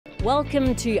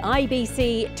Welcome to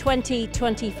IBC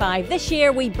 2025. This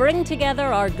year we bring together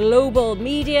our global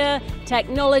media,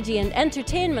 technology and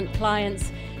entertainment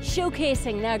clients,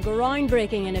 showcasing their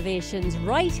groundbreaking innovations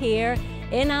right here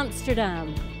in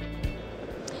Amsterdam.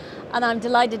 And I'm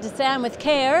delighted to say I'm with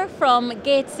Keyur from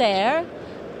GatesAir.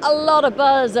 A lot of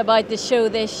buzz about the show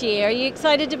this year. Are you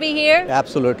excited to be here?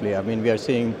 Absolutely. I mean, we are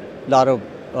seeing a lot of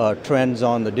trends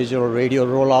on the digital radio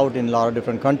rollout in a lot of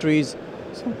different countries.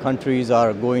 Some countries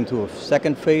are going through a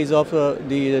second phase of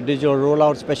the digital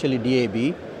rollout, especially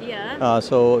DAB. Yeah.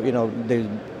 So there's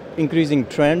increasing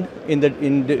trend in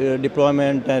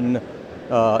deployment and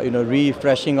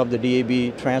refreshing of the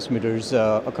DAB transmitters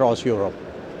across Europe.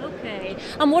 Okay.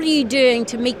 And what are you doing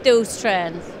to meet those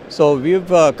trends? So we've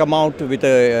come out with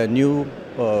a new,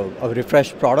 a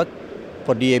refreshed product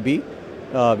for DAB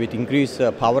with increased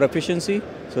power efficiency.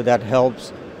 So that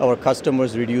helps our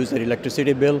customers reduce their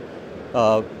electricity bill.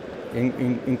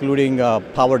 Including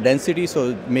power density,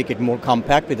 so make it more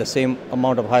compact with the same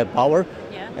amount of high power,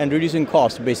 and reducing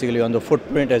cost basically on the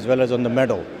footprint as well as on the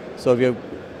metal. So we have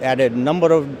added a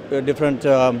number of different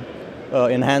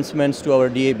enhancements to our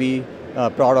DAB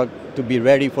product to be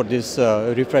ready for this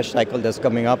refresh cycle that's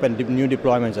coming up and new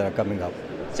deployments that are coming up.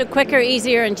 So quicker,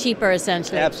 easier and cheaper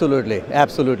essentially. Absolutely,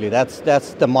 absolutely. That's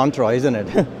the mantra, isn't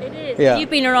it? It is. Yeah. You've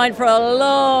been around for a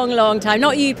long time,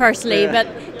 not you personally, but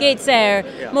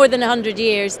GatesAir, more than 100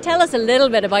 years. Tell us a little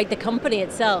bit about the company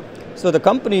itself. So the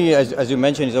company, as you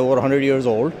mentioned, is over 100 years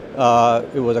old.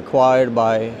 It was acquired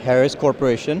by Harris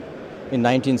Corporation in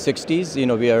 1960s.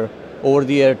 We are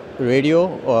over-the-air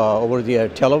radio, over-the-air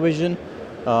television,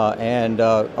 and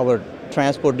our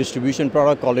transport distribution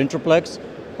product called Intraplex.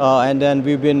 And then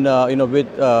we've been,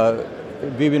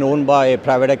 we've been owned by a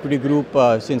private equity group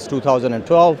since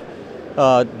 2012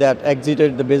 that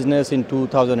exited the business in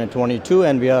 2022,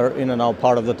 and we are now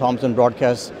part of the Thomson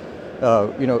Broadcast,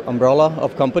 umbrella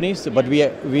of companies. But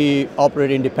we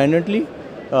operate independently.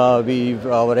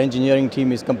 Our engineering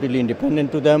team is completely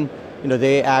independent to them.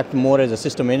 They act more as a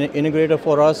system integrator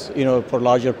for us. For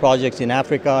larger projects in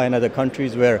Africa and other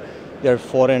countries where they're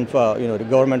foreign, the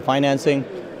government financing.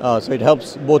 So it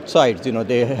helps both sides.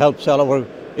 They help sell our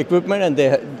equipment and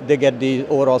they get the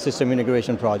overall system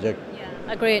integration project. Yeah,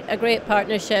 a great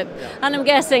partnership. Yeah. And I'm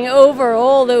guessing over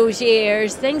all those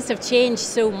years, things have changed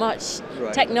so much.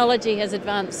 Right. Technology has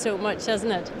advanced so much,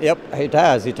 hasn't it? Yep, it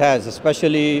has,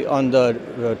 especially on the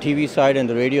TV side and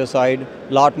the radio side.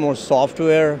 A lot more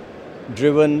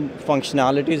software-driven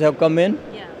functionalities have come in.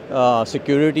 Yeah.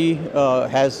 Security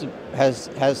has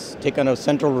taken a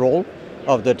central role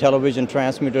of the television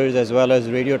transmitters as well as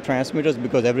radio transmitters,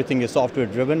 because everything is software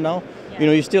driven now.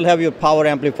 Yeah. You still have your power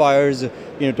amplifiers,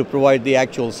 to provide the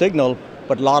actual signal,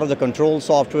 but a lot of the control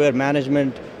software,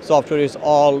 management software is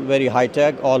all very high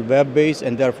tech, all web based,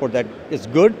 and therefore that is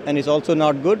good, and it's also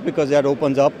not good because that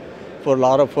opens up for a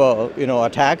lot of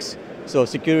attacks. So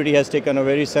security has taken a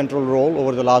very central role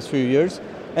over the last few years.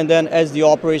 And then as the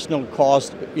operational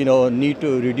cost, need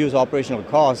to reduce operational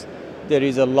costs, there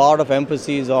is a lot of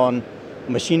emphasis on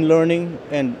machine learning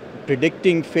and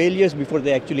predicting failures before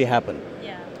they actually happen.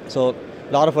 Yeah. So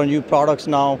a lot of our new products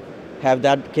now have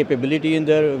that capability in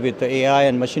there with the AI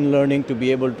and machine learning to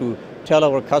be able to tell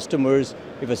our customers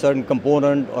if a certain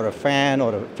component or a fan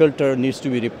or a filter needs to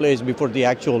be replaced before the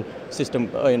actual system,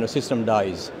 system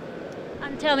dies.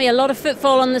 And tell me, a lot of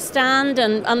footfall on the stand,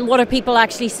 and what are people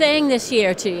actually saying this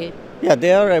year to you? Yeah,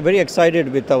 they are very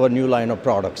excited with our new line of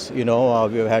products. We've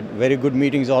had very good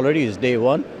meetings already. It's day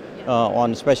one.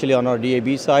 Especially on our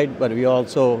DAB side, but we are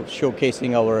also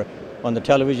showcasing on the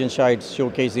television side,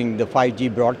 showcasing the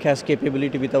 5G broadcast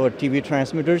capability with our TV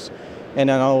transmitters. And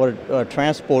on our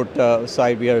transport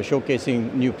side, we are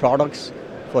showcasing new products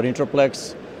for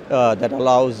Intraplex that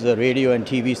allows the radio and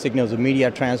TV signals of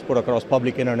media transport across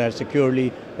public internet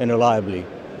securely and reliably.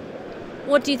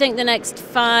 What do you think the next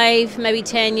 5, maybe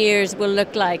 10 years will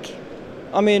look like?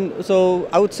 So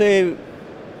I would say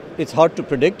it's hard to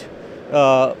predict.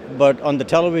 But on the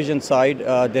television side,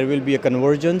 there will be a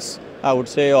convergence, I would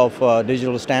say, of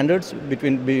digital standards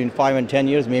between 5 and 10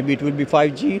 years. Maybe it will be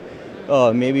 5G,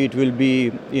 maybe it will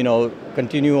be,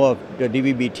 continue of the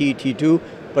DVB-T, T2,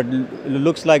 but it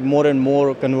looks like more and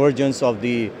more convergence of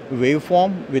the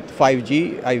waveform with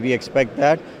 5G. We expect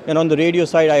that. And on the radio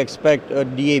side, I expect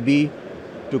DAB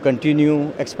to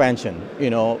continue expansion,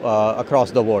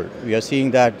 across the world. We are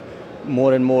seeing that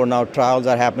more and more now trials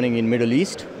are happening in Middle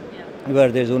East,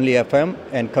 where there's only FM,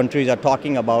 and countries are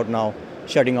talking about now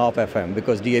shutting off FM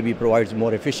because DAB provides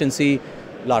more efficiency,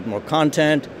 a lot more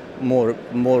content, more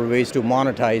ways to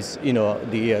monetize,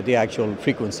 the actual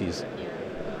frequencies.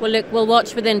 Well, look, we'll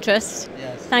watch with interest.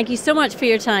 Yes. Thank you so much for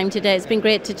your time today. It's been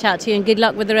great to chat to you, and good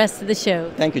luck with the rest of the show.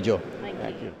 Thank you, Joe.